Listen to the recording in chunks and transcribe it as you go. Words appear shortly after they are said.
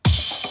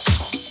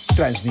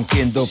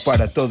transmitiendo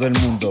para todo el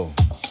mundo.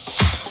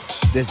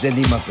 Desde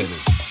Lima, Perú.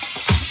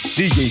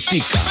 DJ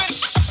PICA.